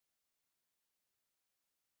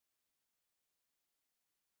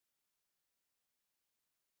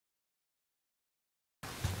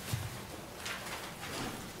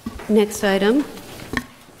Next item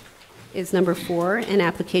is number 4, an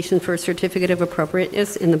application for a certificate of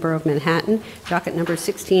appropriateness in the Borough of Manhattan, docket number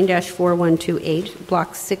 16-4128,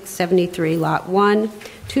 block 673, lot 1,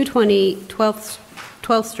 220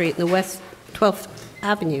 12th Street in the West 12th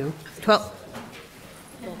Avenue, 12th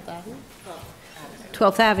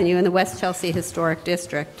Avenue in the West Chelsea Historic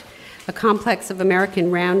District. A complex of American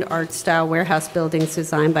round art style warehouse buildings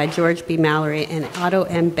designed by George B. Mallory and Otto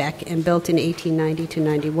M. Beck and built in 1890 to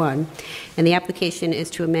 91. And the application is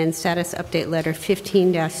to amend status update letter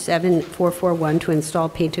 15-7441 to install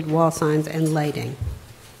painted wall signs and lighting.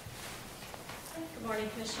 Good morning,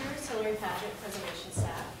 Commissioners. Hillary Patrick, Preservation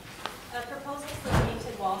Staff. A proposal for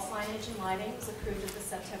painted wall signage and lighting was approved at the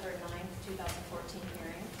September 9th, 2014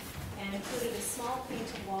 hearing and included a small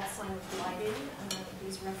painted wall sign with lighting. It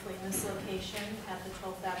was roughly in this location at the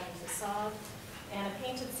 12th Avenue facade, and a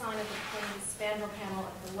painted sign of the plain spandrel panel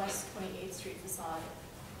at the West 28th Street facade,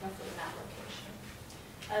 roughly in that location.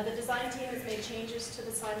 The design team has made changes to the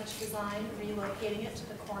signage design, relocating it to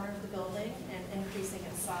the corner of the building and increasing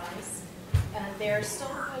its size. They're still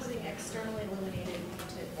proposing externally illuminated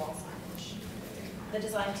painted wall signage. The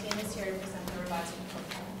design team is here to present the revised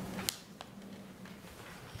proposal.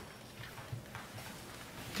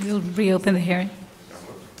 We'll reopen the hearing.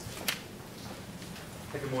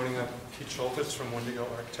 Hey, good morning. I'm Pete Schultz from Wendigo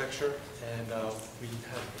Architecture, and we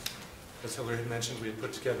have, as Hillary had mentioned, we had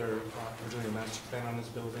put together originally a master plan on this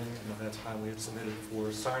building, and at that time we had submitted for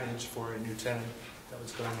signage for a new tenant that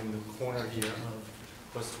was going in the corner here of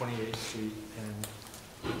West 28th Street and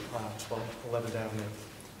 11th Avenue.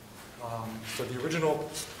 So the original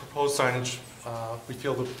proposed signage, we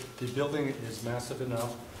feel that the building is massive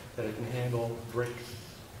enough that it can handle brick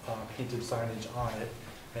painted signage on it,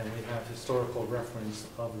 and we have historical reference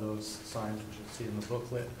of those signs, which you'll see in the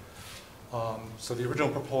booklet. So the original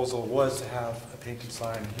proposal was to have a painted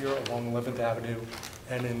sign here along 11th Avenue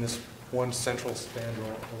and in this one central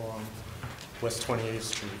spandrel along West 28th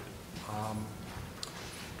Street.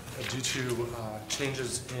 Due to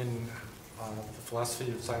changes in the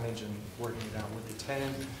philosophy of signage and working it out with the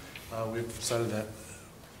tenant, we've decided that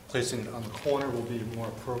placing it on the corner will be more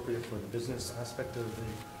appropriate for the business aspect of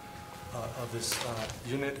this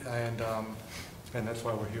unit, and that's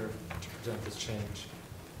why we're here to present this change.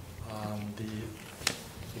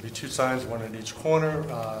 There'll be 2 signs, one at each corner.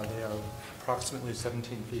 They are approximately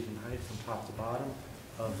 17 feet in height from top to bottom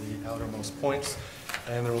of the outermost points,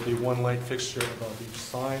 and there will be 1 light fixture above each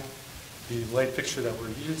sign. The light fixture that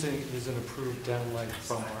we're using is an approved downlight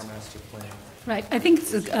from our master plan. Right. I think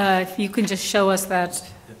if you can just show us that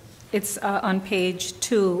it's on page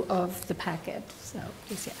 2 of the packet. So,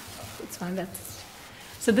 please, yeah, it's fine.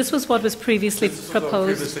 So this was what was previously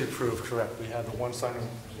proposed? Previously approved, correct. We had the 1 sign on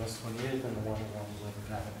West 28th and the 1 along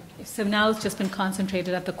 11th Avenue. Okay, so now it's just been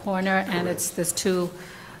concentrated at the corner, and it's there's 2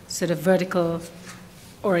 sort of vertical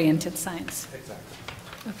oriented signs. Exactly.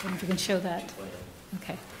 Okay, if you can show that.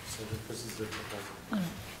 Okay. So this is the proposal. All right.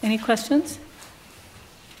 Any questions?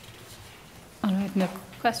 All right, no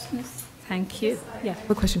questions. Thank you. Yeah.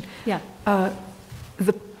 A question. Yeah.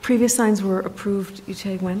 The previous signs were approved, you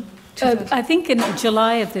say, when? I think in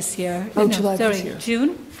July of this year. Oh, July of this year.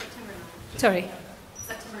 June? Sorry.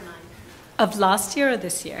 September 9th. Of last year or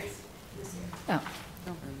this year? Oh.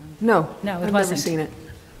 No, No, it I've wasn't. never seen it.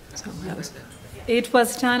 So that was, It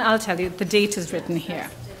was done, I'll tell you, the date is written here.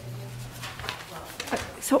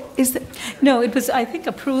 so is the, No, it was, I think,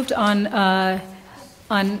 approved on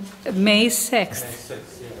May 6th.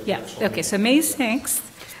 Yeah, okay, so May 6th.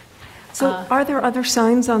 so are there other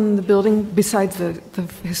signs on the building besides the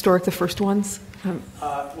historic, the first ones? Well,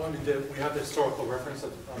 we have the historical reference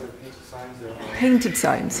of other painted signs. There are, Painted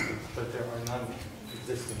signs, but there are none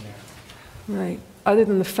existing there. right. Other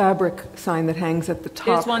than the fabric sign that hangs at the top.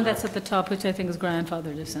 There's one that's at the top, which I think is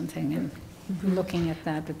grandfathered or something, and looking at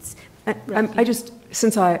that, it's... I just,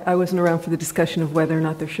 since I wasn't around for the discussion of whether or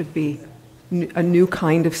not there should be a new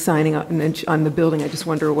kind of signing on the building, I just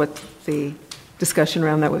wonder what the discussion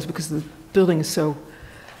around that was, because the building is so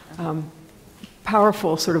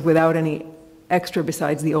powerful, sort of without any extra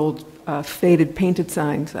besides the old faded painted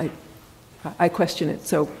signs. I question it.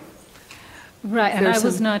 So, Right, and I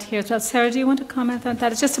was not here. So Sarah, do you want to comment on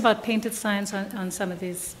that? It's just about painted signs on some of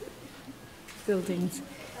these buildings.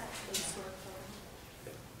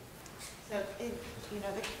 So, the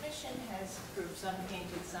commission has approved some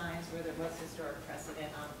painted signs where there was historic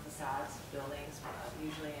precedent on facades of buildings,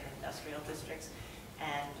 usually in industrial districts.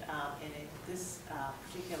 And in this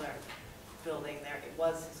particular building, it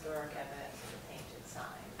was historic evidence of a painted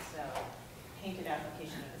sign. So, painted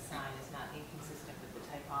application of the sign is not inconsistent with the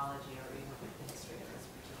typology or even with the history of this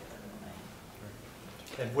particular building.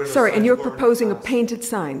 And where those Sorry, and signs you're were in the proposing a past- painted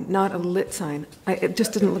sign, not a lit sign. It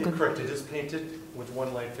just didn't look You're like... correct, it is painted with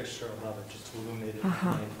one light fixture above it, just to illuminate it.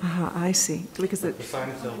 I see. Because The sign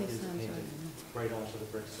itself is painted right onto the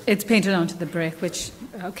brick surface. It's painted onto the brick, which,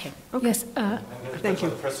 okay. Yes, And Thank that's why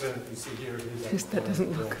you. the precedent you see here is Just that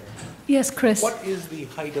doesn't look- yes, Chris? What is the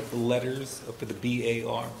height of the letters up at the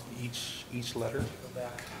BAR, each letter?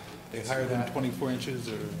 They higher than 24 inches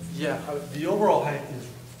or? Yeah, the overall height is,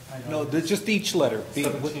 I No, know, they're just each letter.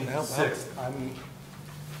 17.6. I'm going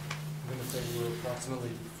to say we're approximately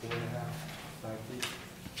 4.5, 5 feet.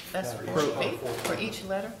 That's Yeah, 4 about feet 4 for each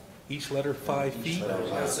letter? Each letter 5 feet?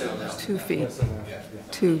 2 feet. Less than that, yeah.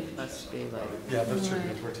 2. Must be like, Yeah, those two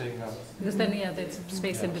feet we're taking up. Because then, yeah, there's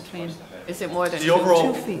space in between. is it more than The 2?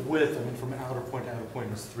 overall 2 feet. width, I mean, from outer point to outer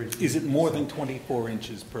point is 3 feet. Is it more than 24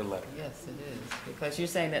 inches per letter? Yes, it is, because you're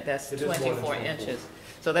saying that that's It is more than 24 24. inches.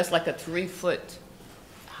 So that's like a 3-foot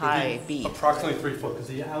high bead. Approximately 3 foot, because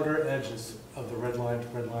the outer edges of the red line to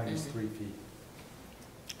red line is Mm-hmm. 3 feet.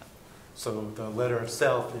 So the letter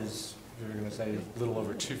itself is, you're going to say, a little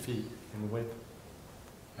over 2 feet in width,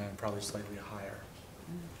 and probably slightly higher.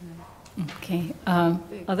 Okay,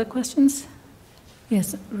 other questions?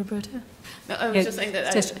 Yes, Roberta? No, I was Yeah, just saying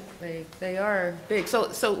that just- they are big.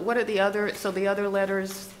 So what are the other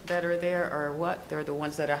letters that are there are what? They're the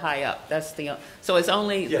ones that are high up. That's the, so it's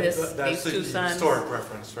only Yeah, these that's two the signs? historic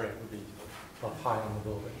reference, right, would be up high on the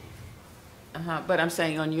building. But I'm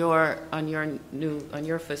saying on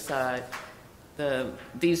your facade,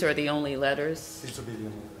 these are the only letters? These would be the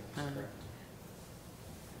only Uh-huh. letters, correct?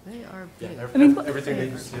 They are Yeah, big. I mean, everything that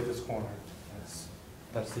you see at this corner,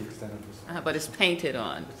 that's the extent of this. But it's painted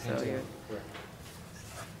on, so Painting, you're. correct.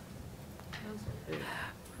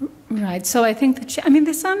 Right, so I think I mean,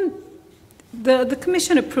 there's some, the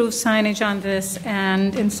commission approved signage on this,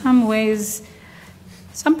 and in some ways,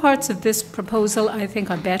 some parts of this proposal, I think,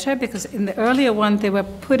 are better, because in the earlier one, they were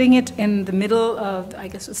putting it in the middle of, I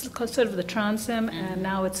guess it's sort of the transom, and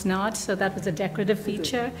now it's not, so that was a decorative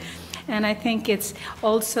feature. And I think it's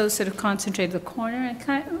also sort of concentrated the corner,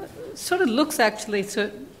 and sort of looks actually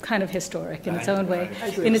kind of historic in its own way,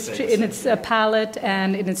 in its palette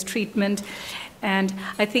and in its treatment. And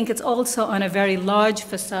I think it's also on a very large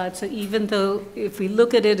facade, so even though if we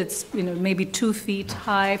look at it, it's maybe 2 feet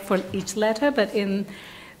high for each letter, but in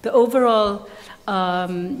the overall,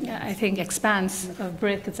 I think, expanse of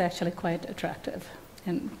brick, it's actually quite attractive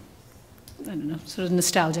and, I don't know, sort of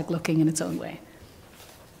nostalgic looking in its own way.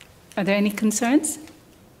 Are there any concerns?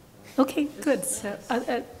 Okay, good. So,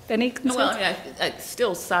 any concerns? Well, I mean,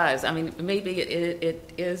 still size. I mean, maybe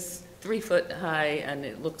it is 3 foot high and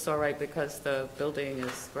it looks all right because the building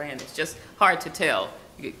is grand. It's just hard to tell.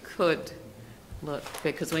 It could look,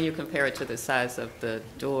 because when you compare it to the size of the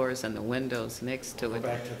doors and the windows next to it.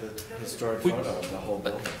 Back to the historic photo of the whole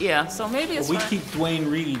building. Yeah, so maybe it's We fine. keep Dwayne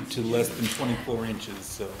Reed to less than 24 inches,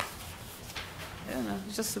 so. I don't know,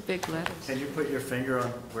 it's just the big letters. Can you put your finger on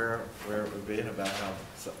where it would be and about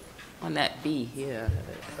On that B here.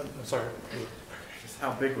 I'm sorry. just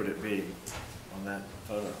how big would it be on that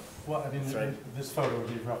photo? Well, I mean, That's right. this photo would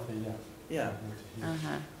be roughly, yeah. Yeah.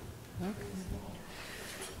 Uh-huh. Okay.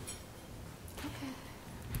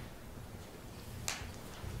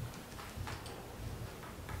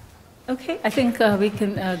 Okay, I think we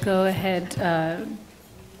can go ahead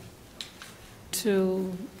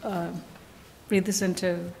to read this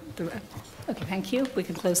into the... Okay, thank you. We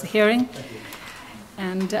can close the hearing.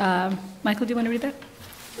 And Michael, do you want to read that?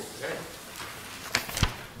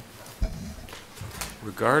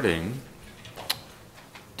 Regarding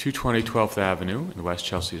 220 12th Avenue in the West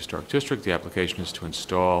Chelsea Historic District, the application is to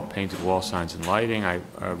install painted wall signs and lighting. I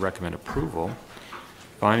recommend approval,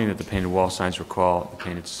 finding that the painted wall signs recall the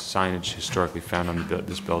painted signage historically found on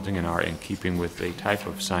this building and are in keeping with a type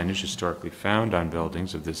of signage historically found on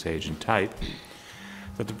buildings of this age and type,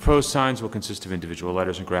 that the proposed signs will consist of individual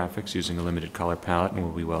letters and graphics using a limited color palette and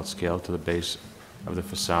will be well scaled to the base of the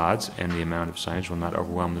facades, and the amount of signage will not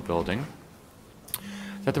overwhelm the building.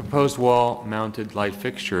 That the proposed wall-mounted light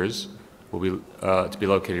fixtures will be to be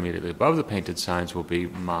located immediately above the painted signs will be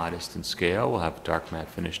modest in scale. We'll have a dark matte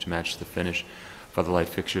finish to match the finish for the light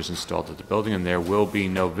fixtures installed at the building, and there will be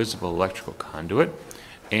no visible electrical conduit,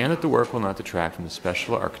 and that the work will not detract from the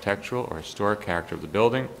special architectural or historic character of the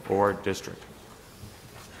building or district.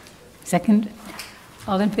 Second.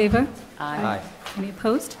 All in favor? Aye. Any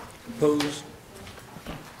opposed? Opposed?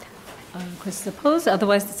 Chris is opposed.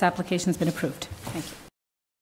 Otherwise, this application has been approved. Thank you.